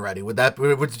zombies already, would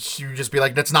you just be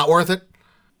like, that's not worth it?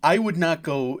 I would not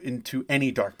go into any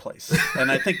dark place.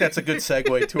 And I think that's a good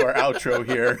segue to our outro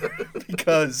here.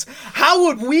 Because how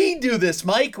would we do this,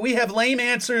 Mike? We have lame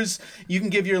answers. You can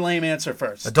give your lame answer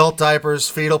first. Adult diapers,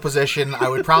 fetal position. I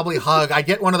would probably hug. I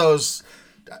get one of those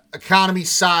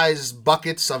economy-sized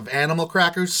buckets of animal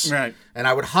crackers. Right. And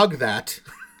I would hug that.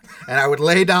 And I would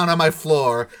lay down on my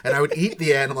floor, and I would eat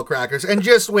the animal crackers and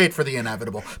just wait for the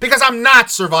inevitable. Because I'm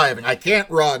not surviving. I can't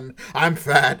run. I'm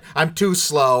fat. I'm too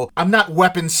slow. I'm not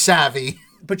weapon savvy.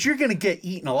 But you're going to get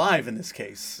eaten alive in this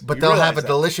case. But they'll have a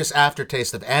delicious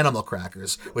aftertaste of animal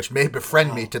crackers, which may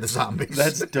befriend me to the zombies.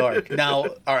 That's dark. Now,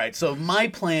 all right, so my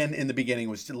plan in the beginning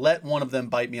was to let one of them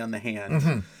bite me on the hand.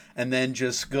 Mm-hmm. And then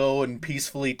just go and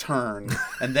peacefully turn.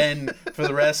 And then for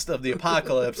the rest of the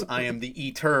apocalypse, I am the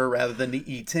eater rather than the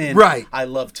eaten. Right. I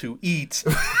love to eat.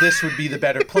 This would be the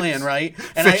better plan, right?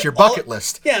 And Fits your bucket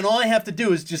list. Yeah, and all I have to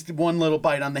do is just one little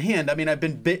bite on the hand. I mean, I've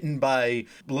been bitten by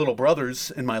little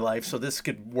brothers in my life, so this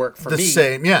could work for me. The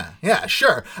same, yeah,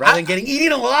 sure. Rather than getting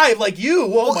eaten alive like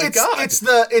you. Oh, my God.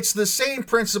 It's the same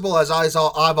principle as I've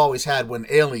always had when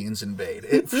aliens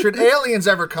invade. Should aliens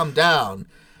ever come down,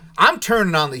 I'm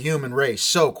turning on the human race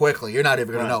so quickly, you're not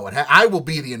even going to know what I will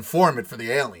be the informant for the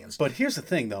aliens. But here's the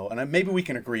thing, though, and maybe we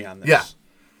can agree on this. Yeah.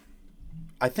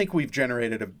 I think we've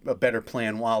generated a better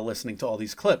plan while listening to all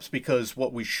these clips, because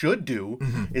what we should do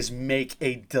is make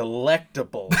a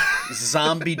delectable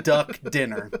zombie duck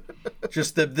dinner.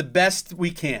 Just the best we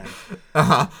can.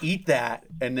 Eat that,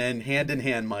 and then hand in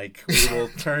hand, Mike, we will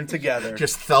turn together.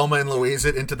 Just Thelma and Louise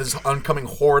it into this oncoming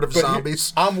horde of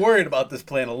zombies. I'm worried about this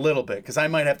plan a little bit, because I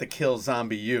might have to kill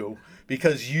zombie you.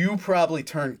 Because you probably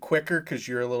turn quicker because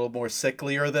you're a little more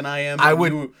sicklier than I am.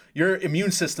 Your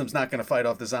immune system's not going to fight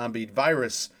off the zombie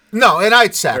virus. No, and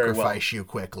I'd sacrifice you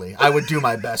quickly. I would do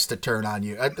my best to turn on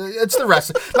you. It's the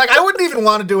rest. Like, I wouldn't even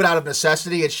want to do it out of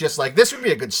necessity. It's just like, this would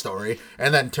be a good story.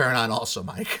 And then turn on also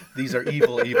Mike. These are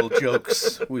evil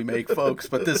jokes we make, folks.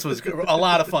 But this was a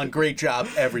lot of fun. Great job,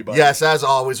 everybody. Yes, as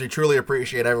always, we truly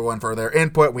appreciate everyone for their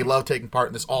input. We love taking part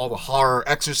in this All the Horror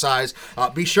exercise.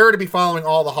 Be sure to be following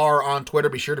All the Horror on Twitter.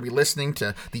 Be sure to be listening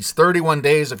to these 31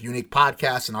 days of unique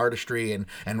podcasts and artistry and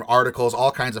articles,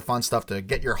 all kinds of fun stuff to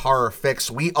get your horror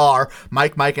fix. We are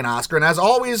Mike, and Oscar. And as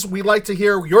always, we'd like to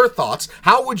hear your thoughts.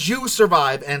 How would you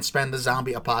survive and spend the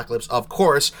zombie apocalypse? Of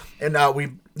course. And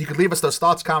you could leave us those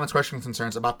thoughts, comments, questions,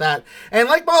 concerns about that. And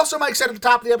like also Mike said at the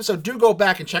top of the episode, do go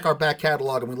back and check our back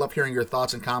catalog, and we love hearing your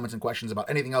thoughts and comments and questions about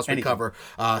anything else we cover,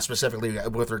 specifically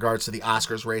with regards to the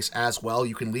Oscars race as well.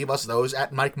 You can leave us those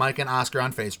at Mike, and Oscar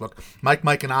on Facebook,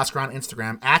 Mike, and Oscar on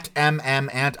Instagram, at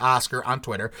and Oscar on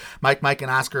Twitter, Mike,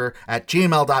 and Oscar at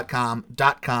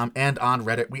gmail.com, and on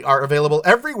Reddit. We are available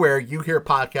everywhere you hear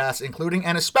podcasts, including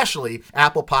and especially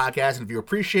Apple Podcasts. And if you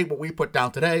appreciate what we put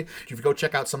down today, if you go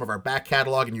check out some of our back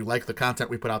catalog and you like the content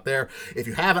we put out there, if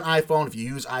you have an iPhone, if you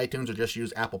use iTunes or just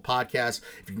use Apple Podcasts,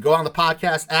 if you can go on the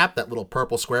podcast app, that little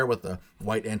purple square with the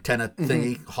white antenna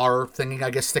thingy, horror thingy, I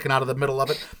guess, sticking out of the middle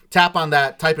of it, tap on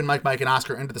that, type in Mike, and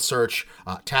Oscar into the search,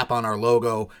 tap on our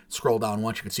logo, scroll down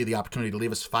once, you can see the opportunity to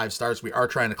leave us 5 stars. We are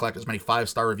trying to collect as many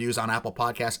 5-star reviews on Apple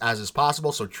Podcasts as is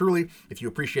possible, so truly, if you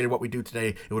appreciated what we do today,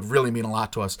 it would really mean a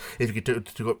lot to us if you could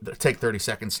take 30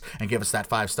 seconds and give us that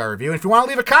 5-star review. And if you want to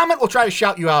leave a comment, we'll try to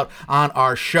shout you out on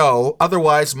our show.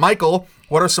 Otherwise, Michael,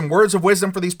 what are some words of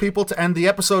wisdom for these people to end the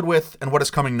episode with, and what is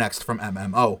coming next from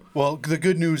MMO? Well, the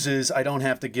good news is I don't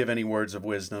have to give any words of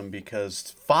wisdom,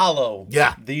 because follow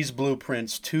these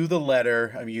blueprints to the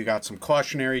letter. I mean, you got some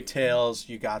cautionary tales,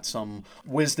 you got some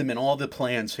wisdom in all the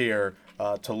plans here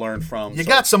to learn from. You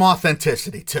got some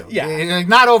authenticity, too. Yeah. You're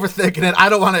not overthinking it. I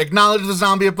don't want to acknowledge the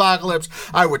zombie apocalypse.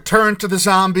 I would turn to the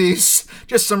zombies.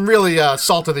 Just some really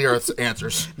salt-of-the-earth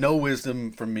answers. No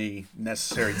wisdom from me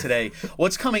necessary today.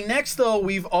 What's coming next, though,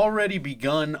 we've already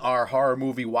begun our horror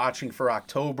movie watching for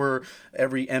October.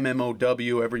 Every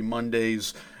MMOW, every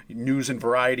Monday's news and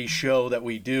variety show that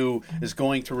we do is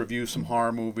going to review some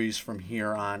horror movies from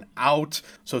here on out.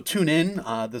 So tune in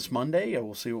this Monday.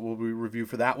 We'll see what we'll review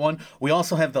for that one. We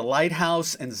also have The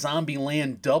Lighthouse and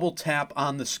Zombieland double tap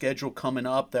on the schedule coming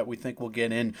up that we think we'll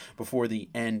get in before the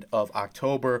end of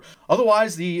October.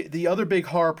 Otherwise, the other big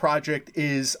horror project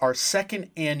is our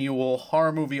second annual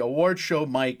horror movie award show,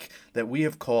 Mike, that we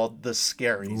have called The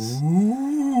Scaries.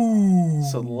 Ooh.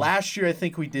 So last year, I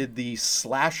think we did the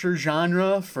slasher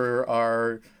genre for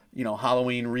our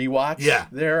Halloween rewatch. Yeah.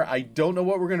 There, I don't know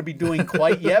what we're going to be doing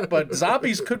quite yet, but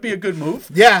zombies could be a good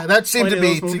move. Yeah, that seemed to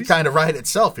be kind of right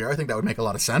itself here. I think that would make a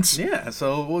lot of sense. Yeah,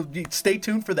 so we'll stay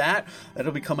tuned for that.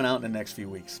 That'll be coming out in the next few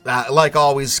weeks. Like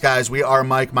always, guys, we are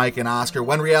Mike, and Oscar.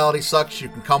 When reality sucks, you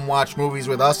can come watch movies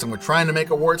with us, and we're trying to make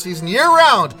award season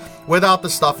year-round without the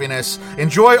stuffiness.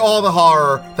 Enjoy all the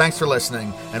horror. Thanks for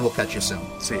listening, and we'll catch you soon.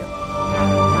 See ya.